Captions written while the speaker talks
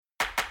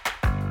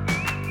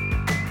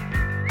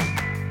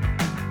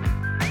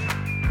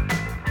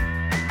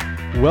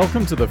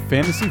Welcome to the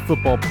Fantasy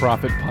Football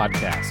Profit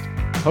Podcast,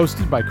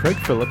 hosted by Craig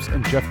Phillips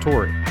and Jeff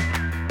Torrey.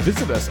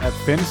 Visit us at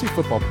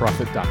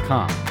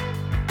fantasyfootballprofit.com.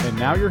 And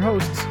now your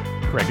hosts,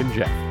 Craig and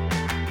Jeff.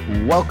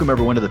 Welcome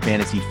everyone to the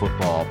Fantasy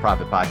Football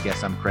Profit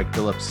Podcast. I'm Craig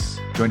Phillips,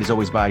 joined as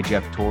always by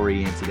Jeff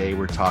Torrey, and today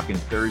we're talking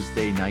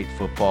Thursday night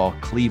football.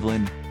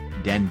 Cleveland,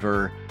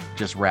 Denver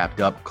just wrapped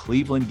up.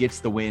 Cleveland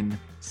gets the win,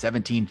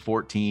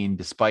 17-14,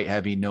 despite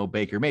having no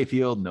Baker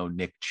Mayfield, no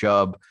Nick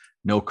Chubb,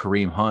 no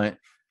Kareem Hunt.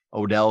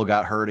 Odell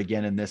got hurt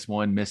again in this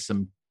one, missed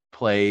some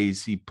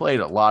plays. He played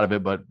a lot of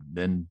it, but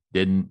then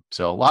didn't.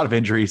 So a lot of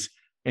injuries,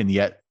 and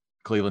yet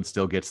Cleveland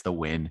still gets the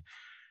win.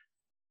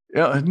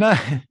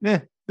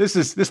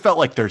 This felt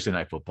like Thursday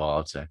night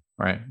football, I'd say,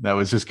 right? That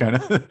was just kind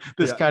of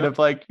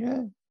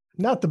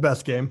not the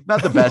best game,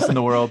 not the best in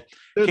the world.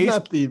 It's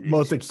not the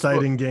most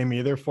exciting game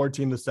either.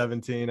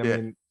 14-17. I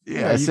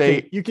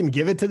mean, you can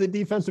give it to the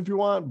defense if you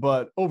want,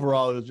 but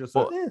overall it was just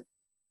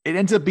it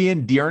ends up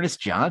being Dearness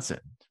Johnson.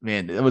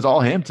 Man, it was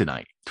all him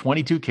tonight.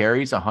 22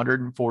 carries,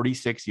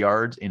 146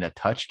 yards in a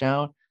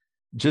touchdown.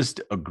 Just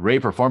a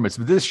great performance.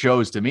 But this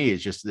shows to me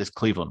is just this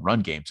Cleveland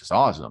run game is just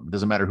awesome. It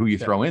doesn't matter who you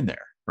throw in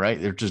there,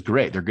 right? They're just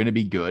great. They're going to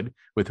be good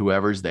with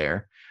whoever's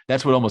there.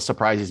 That's what almost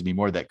surprises me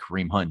more, that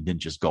Kareem Hunt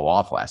didn't just go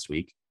off last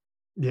week.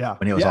 Yeah.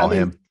 When it was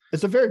him.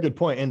 It's a very good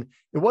point. And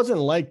it wasn't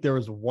like there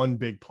was one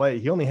big play.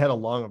 He only had a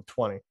long of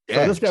 20.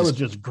 So this guy was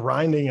just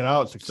grinding it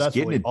out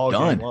successfully all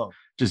game long.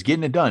 Just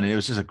getting it done. And it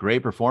was just a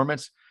great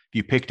performance. If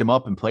you picked him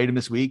up and played him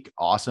this week,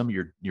 awesome.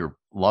 You're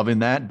loving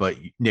that. But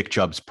Nick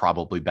Chubb's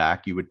probably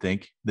back, you would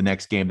think, the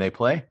next game they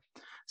play.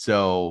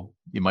 So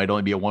it might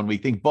only be a 1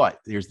 week thing. But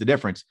here's the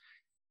difference.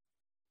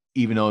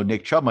 Even though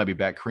Nick Chubb might be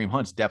back, Kareem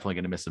Hunt's definitely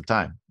going to miss some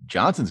time.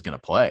 Johnson's going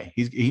to play.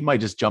 He might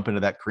just jump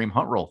into that Kareem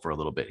Hunt role for a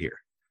little bit here,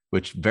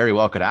 which very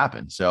well could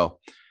happen. So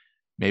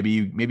maybe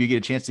you get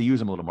a chance to use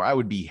him a little more. I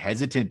would be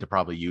hesitant to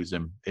probably use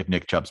him if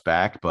Nick Chubb's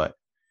back, but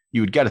you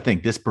would got to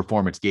think this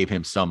performance gave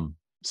him some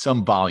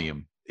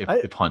volume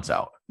if Hunt's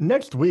out.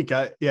 Next week,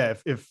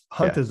 if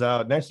Hunt is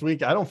out next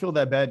week, I don't feel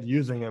that bad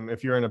using him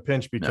if you're in a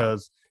pinch,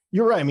 because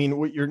you're right. I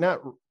mean, you're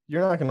not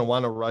going to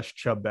want to rush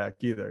Chubb back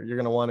either. You're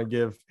going to want to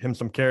give him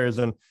some carries,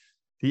 and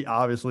he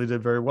obviously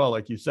did very well,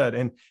 like you said.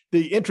 And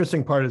the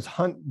interesting part is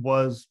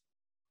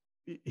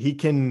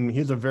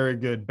he's a very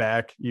good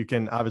back. You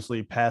can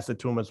obviously pass it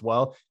to him as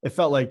well. It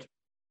felt like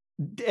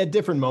at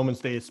different moments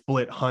they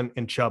split Hunt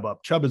and Chubb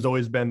up. Chubb has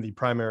always been the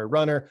primary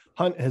runner.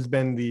 Hunt has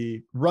been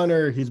the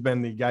runner. He's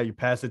been the guy you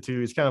pass it to.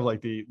 He's kind of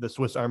like the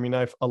Swiss Army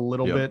knife a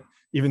little bit,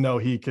 even though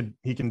he can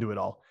do it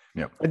all.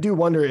 Yep. I do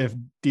wonder if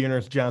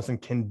Dearness Johnson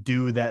can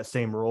do that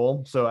same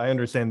role. So I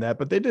understand that,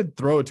 but they did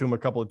throw it to him a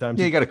couple of times.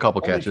 Yeah, he got a couple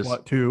catches.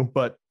 Two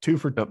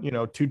for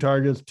 2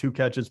 targets, 2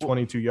 catches,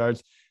 22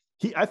 yards.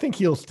 I think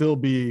he'll still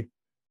be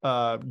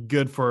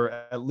good for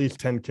at least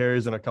 10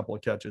 carries and a couple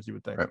of catches, you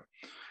would think. Right.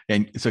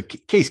 And so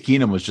Case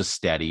Keenum was just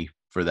steady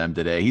for them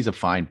today. He's a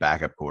fine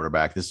backup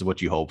quarterback. This is what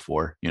you hope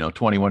for.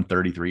 21,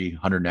 33,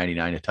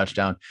 199, a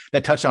touchdown.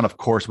 That touchdown, of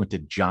course, went to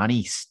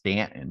Johnny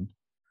Stanton.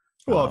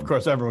 Well, of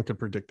course, everyone could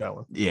predict that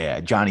one.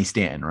 Yeah, Johnny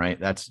Stanton, right?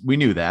 We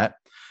knew that.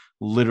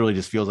 Literally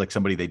just feels like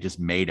somebody they just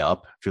made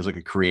up. Feels like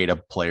a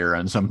creative player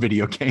on some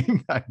video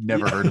game. I've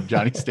never heard of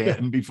Johnny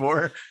Stanton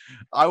before.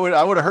 I would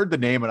have heard the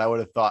name and I would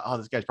have thought, oh,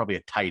 this guy's probably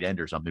a tight end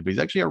or something, but he's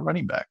actually a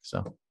running back.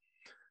 So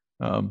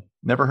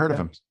never heard of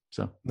him.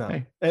 So no.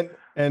 Hey.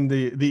 And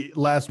the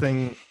last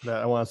thing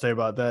that I want to say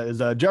about that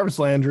is Jarvis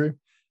Landry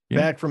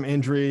back from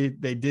injury.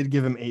 They did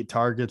give him 8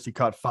 targets. He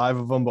caught 5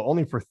 of them, but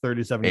only for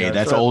 37 yards.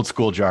 That's old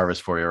school Jarvis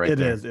for you, right? It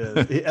is.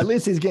 At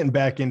least he's getting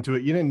back into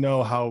it. You didn't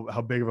know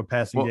how big of a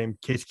passing game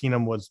Case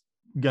Keenum was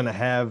going to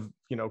have,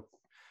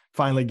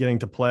 finally getting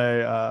to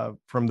play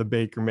from the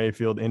Baker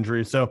Mayfield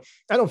injury. So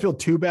I don't feel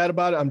too bad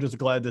about it. I'm just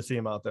glad to see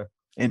him out there.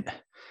 And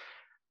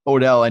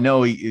Odell, I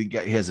know he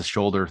has a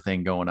shoulder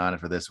thing going on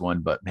for this one,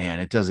 but man,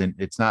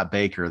 it's not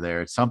Baker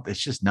there. It's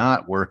just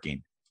not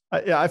working.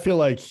 I feel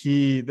like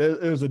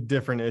there's a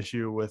different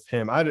issue with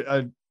him.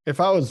 If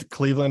I was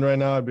Cleveland right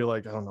now, I'd be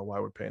like, I don't know why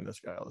we're paying this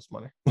guy all this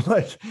money.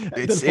 Like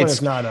at this point,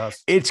 it's not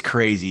us. It's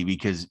crazy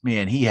because,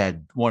 man, he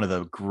had one of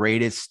the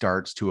greatest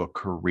starts to a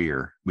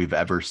career we've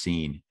ever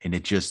seen. And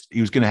he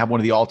was going to have one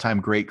of the all-time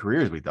great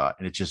careers, we thought.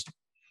 And it's just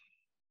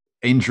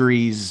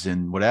injuries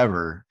and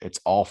whatever, it's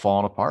all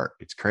falling apart.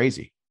 It's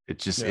crazy.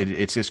 It's just,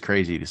 it's just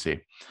crazy to see.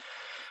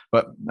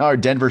 But our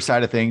Denver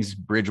side of things,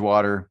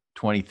 Bridgewater,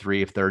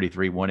 23 of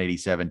 33,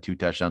 187, 2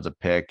 touchdowns, a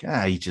pick.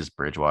 He's just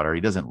Bridgewater.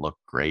 He doesn't look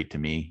great to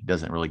me. He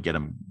doesn't really get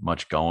him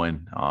much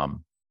going.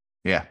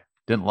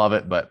 Didn't love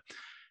it, but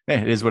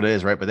it is what it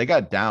is, right? But they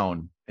got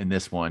down in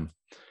this one.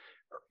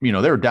 They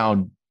were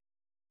down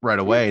right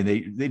away. They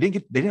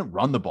didn't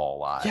run the ball a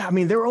lot. Yeah, I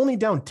mean, they were only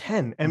down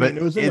 10. I mean,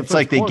 it was it's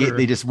like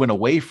they just went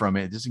away from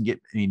it. It doesn't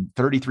get,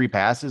 33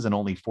 passes and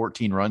only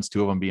 14 runs,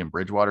 2 of them being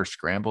Bridgewater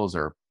scrambles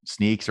or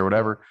sneaks or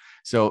whatever.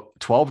 So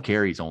 12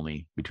 carries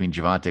only between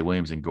Javonte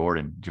Williams and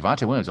Gordon.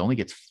 Javonte Williams only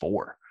gets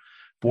 4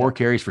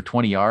 carries for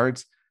 20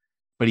 yards,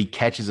 but he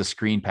catches a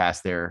screen pass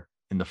there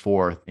in the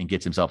 4th and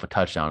gets himself a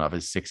touchdown off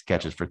his 6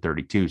 catches for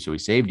 32. So he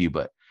saved you.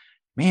 But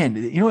man,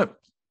 you know what?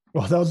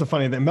 Well, that was the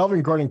funny thing.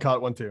 Melvin Gordon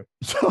caught one too.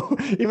 So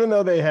even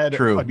though they had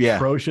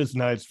atrocious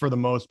nights for the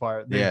most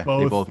part, they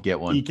both get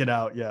one. Eke it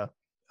out. Yeah.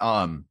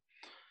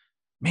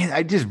 Man,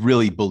 I just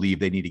really believe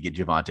they need to get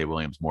Javonte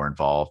Williams more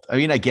involved. I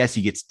mean, I guess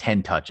he gets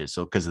 10 touches,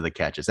 so because of the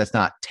catches, that's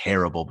not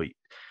terrible. But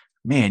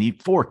man,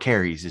 4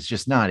 carries is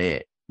just not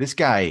it. This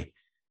guy,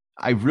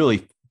 I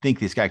really think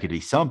this guy could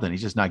be something.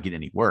 He's just not getting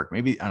any work.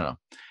 Maybe, I don't know.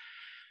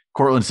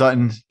 Cortland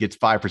Sutton gets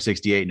 5 for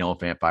 68. Noah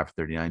Fant 5 for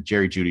 39.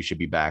 Jerry Jeudy should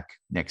be back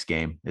next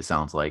game, it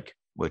sounds like,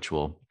 which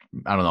will,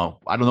 I don't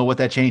know. I don't know what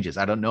that changes.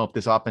 I don't know if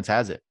this offense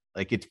has it.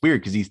 Like, it's weird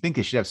because you think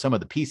they should have some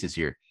of the pieces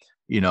here.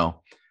 You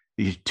know,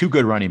 these 2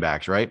 good running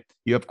backs, right?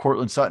 You have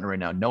Cortland Sutton right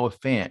now, Noah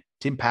Fant,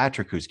 Tim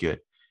Patrick, who's good.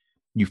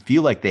 You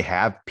feel like they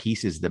have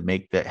pieces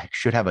that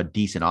should have a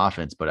decent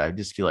offense, but I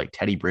just feel like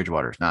Teddy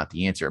Bridgewater is not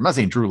the answer. I'm not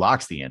saying Drew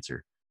Lock's the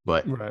answer,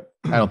 but right.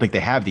 I don't think they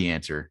have the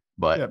answer.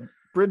 But yeah,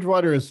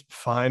 Bridgewater is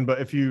fine.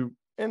 But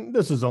and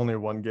this is only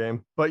one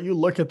game, but you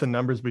look at the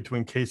numbers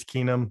between Case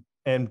Keenum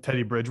and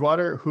Teddy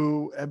Bridgewater,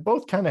 who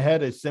both kind of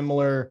had a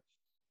similar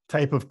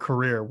type of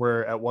career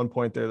where at one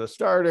point they're the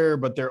starter,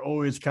 but they're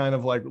always kind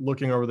of like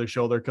looking over their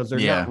shoulder because they're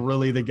not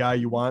really the guy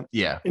you want.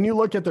 Yeah. And you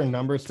look at their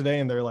numbers today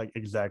and they're like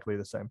exactly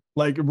the same.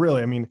 Like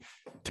really, I mean,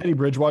 Teddy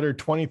Bridgewater,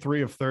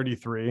 23 of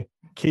 33,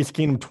 Case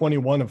Keenum,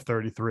 21 of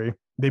 33.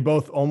 They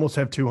both almost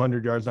have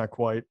 200 yards, not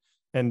quite.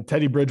 And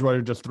Teddy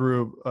Bridgewater just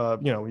threw,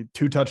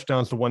 2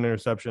 touchdowns to 1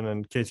 interception,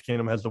 and Case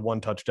Keenum has the 1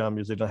 touchdown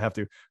because they don't have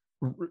to.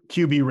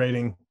 QB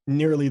rating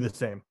nearly the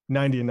same,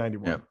 90 and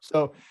 91. Yep.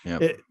 So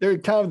they're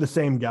kind of the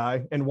same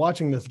guy. And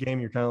watching this game,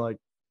 you're kind of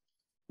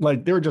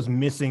like they were just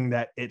missing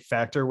that it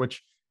factor,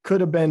 which could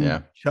have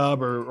been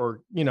Chubb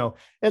or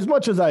as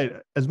much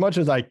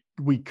as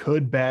we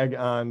could bag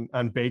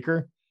on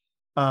Baker.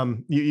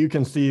 You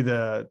can see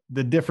the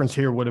difference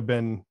here would have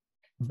been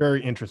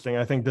very interesting.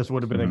 I think this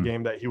would have been a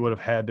game that he would have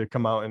had to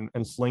come out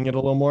and sling it a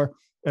little more.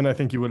 And I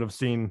think you would have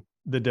seen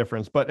the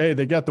difference. But hey,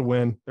 they got the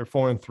win. They're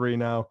 4-3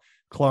 now,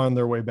 clawing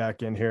their way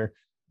back in here.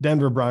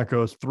 Denver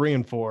Broncos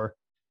 3-4,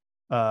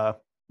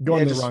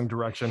 going the wrong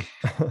direction.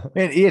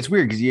 And it's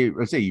weird because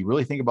you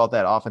really think about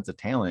that offensive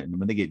talent, and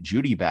when they get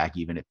Jeudy back,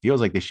 even it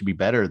feels like they should be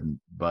better.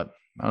 But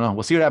I don't know.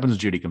 We'll see what happens when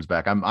Jeudy comes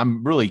back.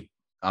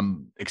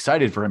 I'm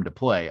excited for him to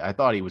play. I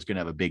thought he was going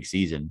to have a big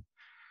season,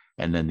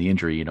 and then the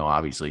injury,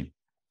 obviously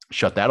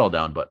shut that all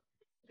down. But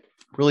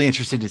really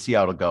interested to see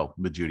how it'll go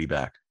with Jeudy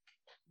back.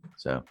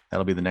 So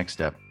that'll be the next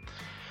step.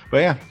 But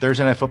yeah,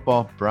 Thursday Night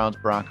Football, Browns,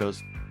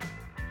 Broncos,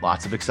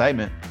 lots of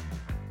excitement.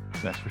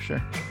 That's for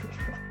sure.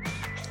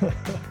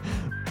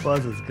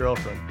 Buzz's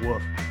girlfriend.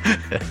 Woof.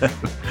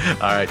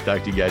 All right.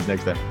 Talk to you guys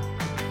next time.